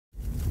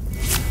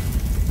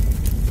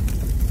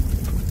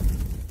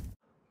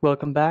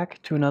Welcome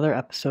back to another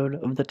episode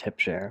of the Tip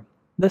Share.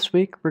 This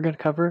week we're going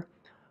to cover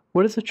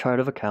what is a chart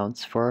of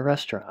accounts for a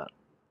restaurant.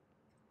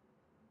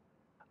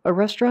 A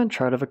restaurant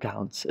chart of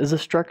accounts is a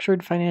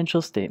structured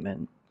financial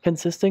statement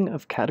consisting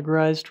of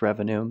categorized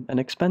revenue and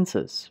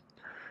expenses.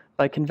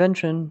 By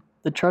convention,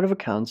 the chart of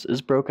accounts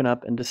is broken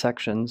up into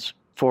sections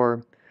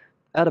for,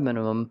 at a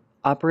minimum,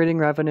 operating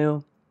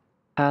revenue,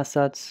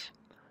 assets,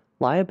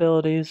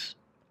 liabilities,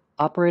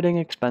 operating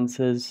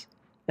expenses,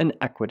 and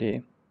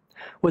equity,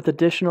 with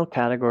additional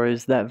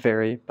categories that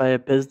vary by a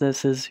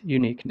business's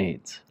unique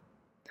needs.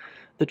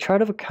 The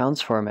chart of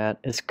accounts format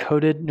is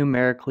coded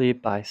numerically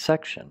by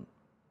section.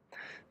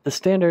 The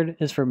standard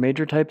is for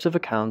major types of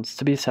accounts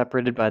to be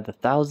separated by the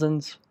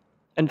thousands,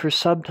 and for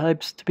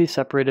subtypes to be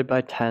separated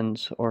by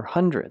tens or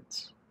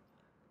hundreds.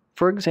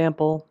 For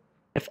example,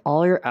 if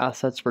all your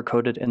assets were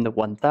coded in the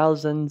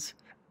 1000s,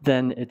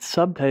 then its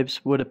subtypes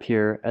would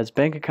appear as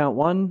bank account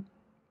 1,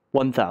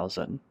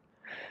 1000,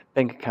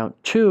 bank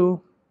account 2,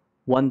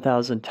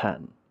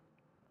 1010,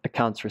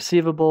 accounts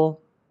receivable,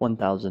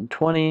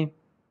 1020,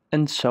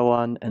 and so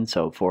on and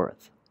so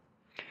forth.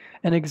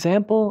 An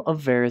example of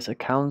various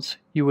accounts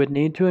you would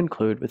need to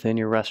include within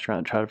your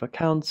restaurant chart of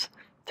accounts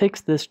takes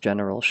this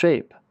general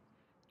shape: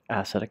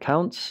 asset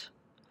accounts,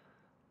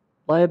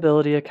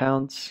 liability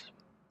accounts,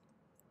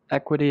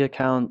 equity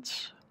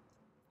accounts,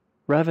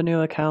 revenue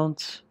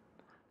accounts,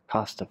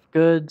 cost of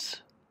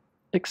goods,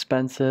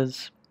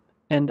 expenses,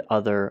 and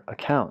other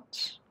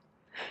accounts.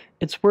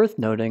 It's worth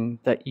noting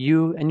that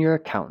you and your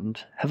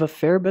accountant have a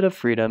fair bit of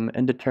freedom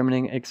in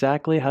determining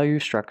exactly how you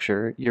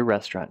structure your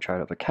restaurant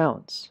chart of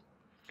accounts.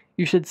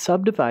 You should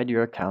subdivide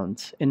your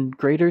accounts in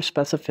greater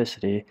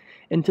specificity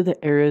into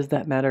the areas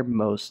that matter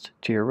most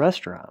to your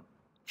restaurant.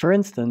 For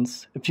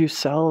instance, if you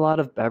sell a lot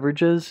of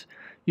beverages,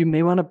 you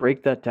may want to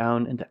break that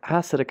down into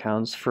asset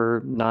accounts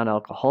for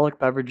non-alcoholic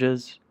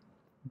beverages,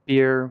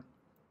 beer,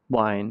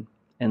 wine,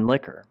 and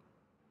liquor.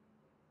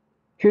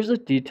 Here's a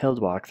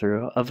detailed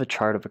walkthrough of a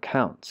chart of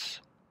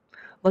accounts.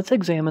 Let's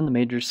examine the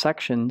major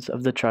sections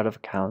of the chart of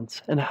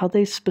accounts and how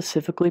they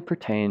specifically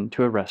pertain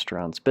to a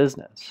restaurant's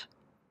business.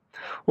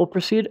 We'll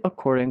proceed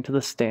according to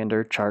the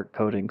standard chart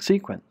coding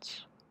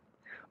sequence.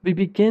 We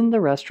begin the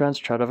restaurant's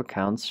chart of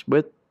accounts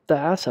with the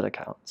asset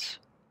accounts.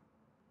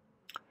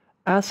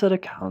 Asset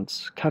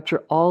accounts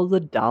capture all the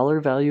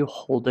dollar value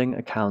holding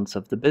accounts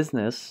of the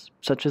business,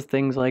 such as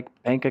things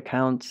like bank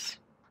accounts,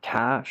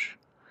 cash,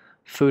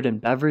 food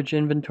and beverage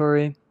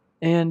inventory,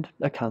 and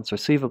accounts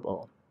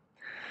receivable.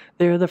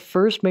 They are the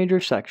first major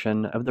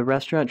section of the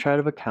restaurant chart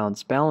of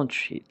accounts balance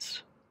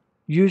sheets.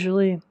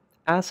 Usually,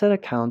 asset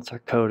accounts are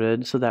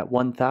coded so that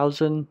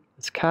 1000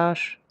 is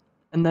cash,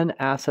 and then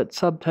asset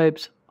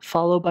subtypes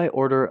follow by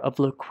order of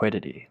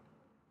liquidity.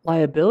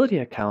 Liability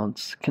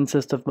accounts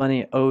consist of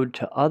money owed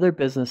to other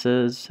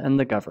businesses and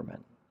the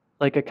government,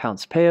 like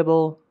accounts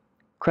payable,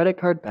 credit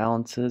card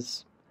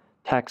balances,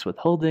 tax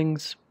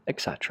withholdings,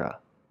 etc.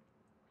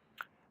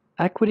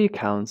 Equity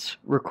accounts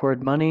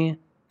record money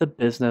the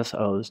business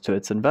owes to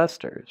its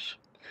investors,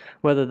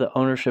 whether the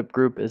ownership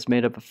group is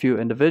made up of a few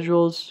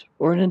individuals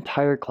or an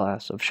entire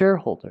class of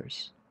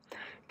shareholders.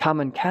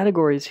 Common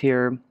categories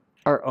here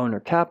are owner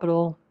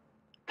capital,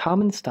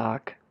 common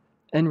stock,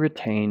 and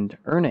retained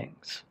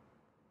earnings.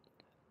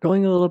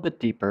 Going a little bit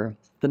deeper,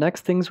 the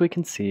next things we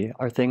can see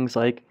are things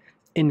like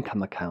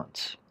income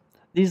accounts.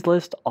 These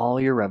list all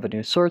your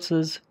revenue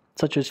sources,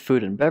 such as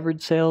food and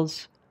beverage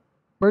sales,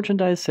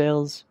 merchandise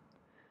sales,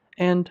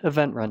 and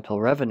event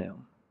rental revenue.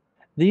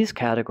 These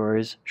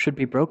categories should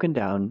be broken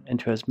down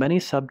into as many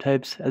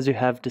subtypes as you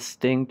have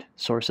distinct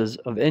sources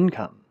of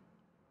income.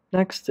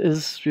 Next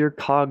is your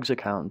COGS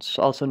accounts,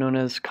 also known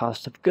as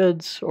cost of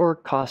goods or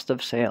cost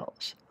of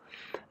sales.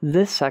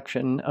 This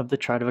section of the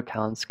chart of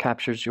accounts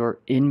captures your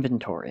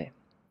inventory.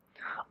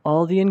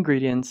 All the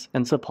ingredients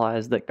and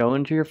supplies that go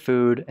into your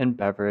food and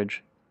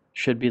beverage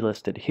should be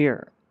listed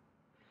here.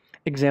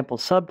 Example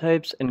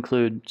subtypes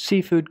include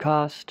seafood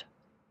cost,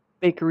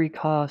 bakery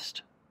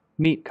cost,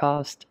 meat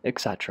cost,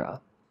 etc.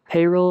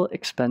 Payroll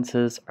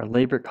expenses are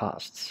labor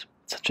costs,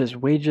 such as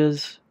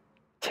wages,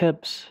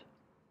 tips,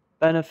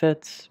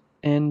 benefits,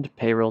 and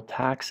payroll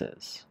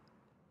taxes.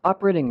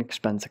 Operating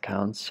expense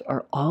accounts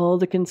are all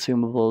the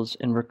consumables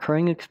and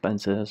recurring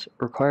expenses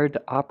required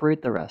to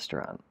operate the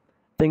restaurant.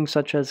 Things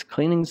such as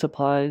cleaning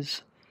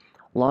supplies,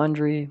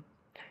 laundry,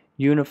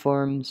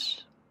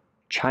 uniforms,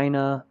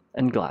 china,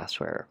 and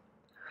glassware.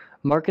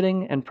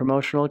 Marketing and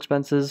promotional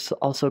expenses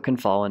also can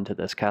fall into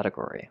this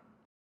category.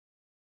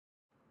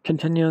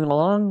 Continuing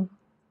along,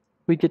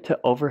 we get to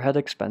overhead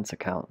expense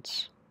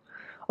accounts.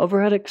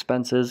 Overhead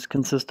expenses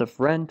consist of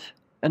rent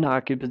and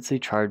occupancy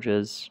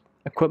charges,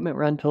 equipment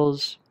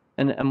rentals,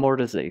 and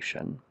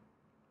amortization.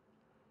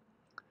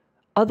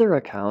 Other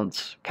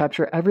accounts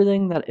capture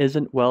everything that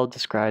isn't well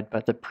described by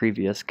the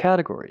previous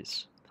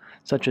categories,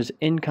 such as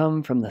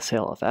income from the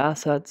sale of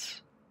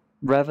assets,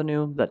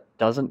 revenue that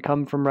doesn't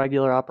come from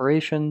regular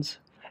operations,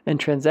 and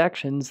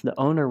transactions the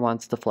owner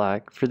wants to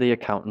flag for the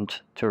accountant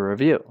to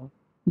review.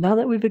 Now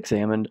that we've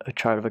examined a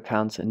chart of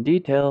accounts in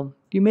detail,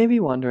 You may be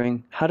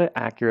wondering how to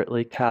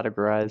accurately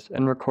categorize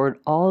and record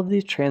all of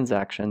these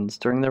transactions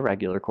during the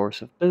regular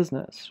course of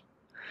business.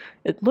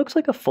 It looks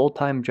like a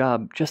full-time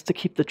job just to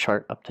keep the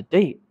chart up to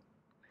date.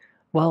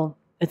 Well,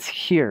 it's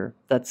here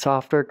that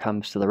software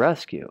comes to the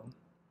rescue.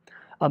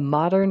 A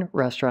modern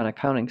restaurant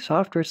accounting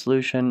software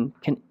solution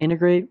can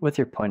integrate with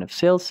your point of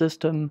sale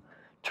system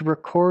to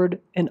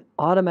record and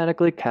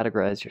automatically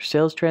categorize your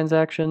sales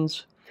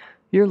transactions,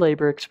 your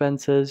labor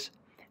expenses,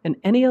 and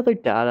any other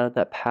data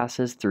that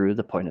passes through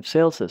the point of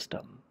sale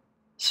system.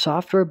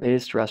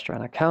 Software-based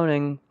restaurant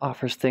accounting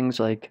offers things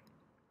like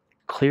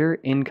clear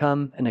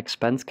income and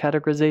expense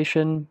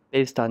categorization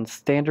based on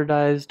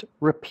standardized,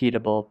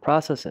 repeatable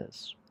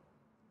processes.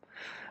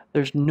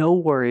 There's no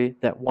worry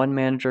that one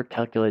manager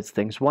calculates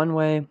things one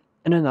way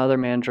and another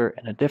manager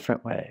in a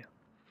different way.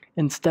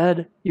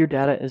 Instead, your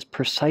data is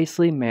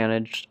precisely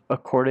managed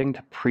according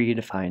to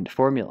predefined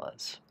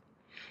formulas.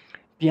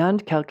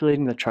 Beyond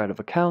calculating the chart of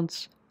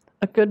accounts,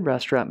 a good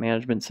restaurant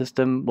management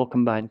system will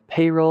combine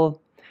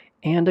payroll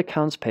and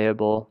accounts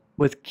payable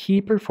with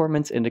key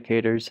performance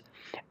indicators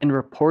and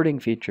reporting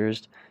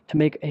features to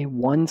make a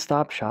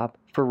one-stop shop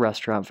for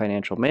restaurant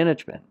financial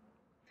management.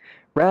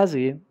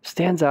 RASI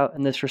stands out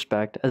in this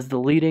respect as the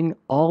leading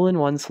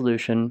all-in-one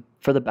solution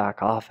for the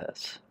back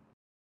office.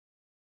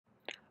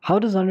 How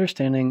does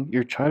understanding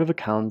your chart of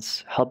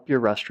accounts help your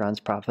restaurant's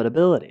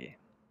profitability?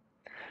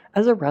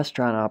 As a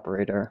restaurant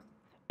operator,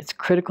 it's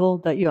critical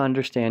that you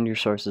understand your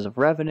sources of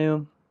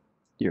revenue,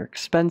 your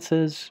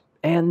expenses,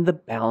 and the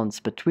balance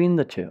between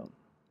the two.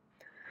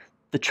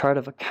 The chart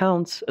of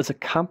accounts is a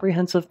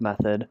comprehensive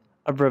method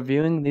of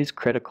reviewing these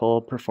critical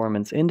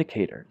performance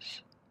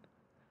indicators.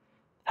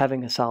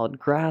 Having a solid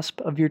grasp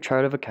of your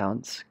chart of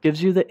accounts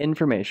gives you the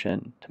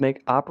information to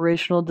make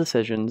operational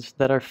decisions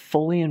that are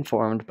fully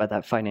informed by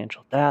that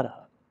financial data.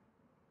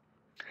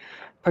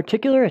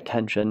 Particular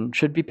attention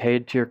should be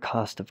paid to your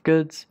cost of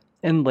goods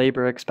and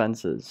labor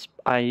expenses,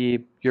 i.e.,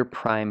 your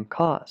prime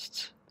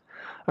costs.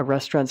 A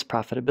restaurant's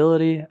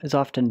profitability is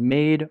often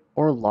made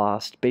or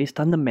lost based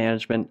on the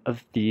management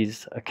of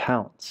these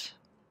accounts.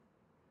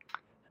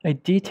 A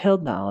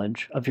detailed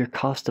knowledge of your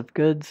cost of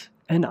goods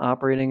and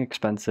operating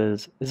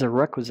expenses is a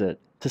requisite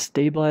to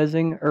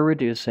stabilizing or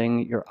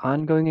reducing your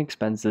ongoing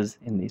expenses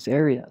in these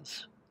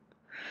areas.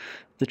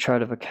 The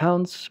chart of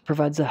accounts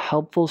provides a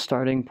helpful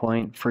starting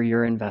point for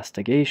your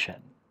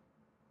investigation.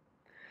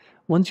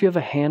 Once you have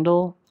a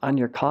handle on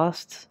your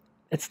costs,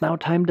 it's now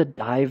time to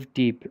dive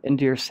deep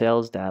into your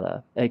sales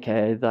data,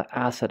 aka the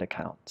asset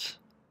accounts.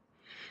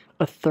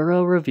 A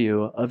thorough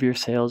review of your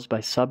sales by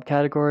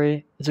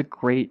subcategory is a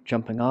great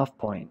jumping off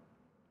point.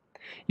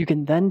 You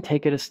can then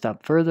take it a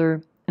step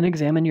further and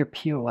examine your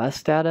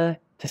POS data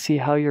to see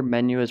how your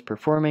menu is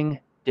performing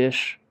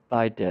dish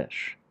by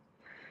dish.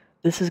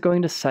 This is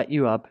going to set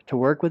you up to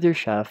work with your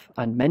chef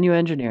on menu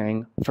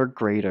engineering for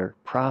greater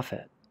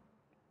profit.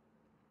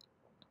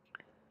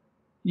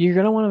 You're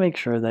going to want to make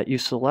sure that you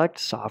select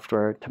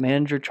software to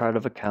manage your chart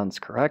of accounts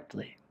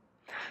correctly.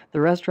 The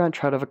restaurant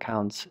chart of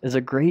accounts is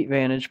a great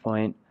vantage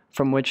point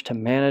from which to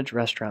manage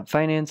restaurant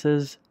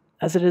finances,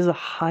 as it is a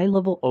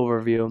high-level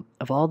overview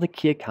of all the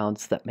key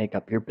accounts that make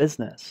up your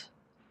business.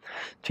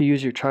 To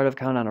use your chart of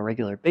account on a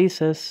regular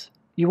basis,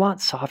 you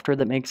want software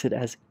that makes it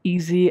as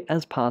easy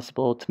as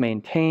possible to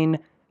maintain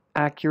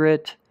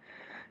accurate,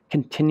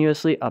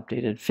 continuously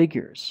updated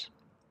figures.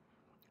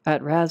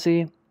 At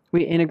RASI,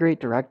 we integrate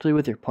directly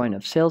with your point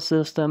of sale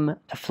system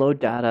to flow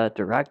data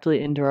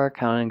directly into our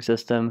accounting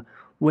system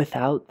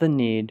without the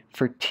need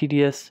for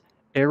tedious,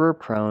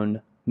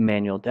 error-prone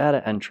manual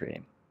data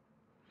entry.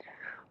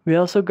 We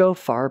also go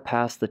far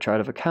past the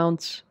chart of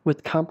accounts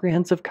with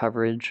comprehensive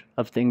coverage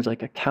of things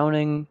like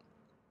accounting,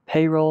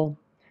 payroll,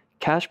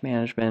 cash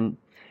management,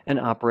 and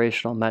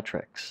operational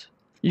metrics.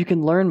 You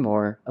can learn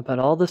more about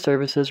all the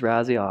services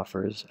RASI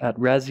offers at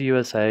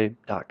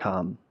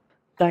rasiusa.com.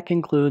 That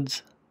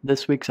concludes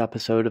this week's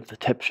episode of the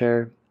Tip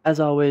Share. As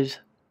always,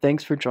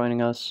 thanks for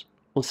joining us.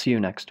 We'll see you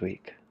next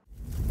week.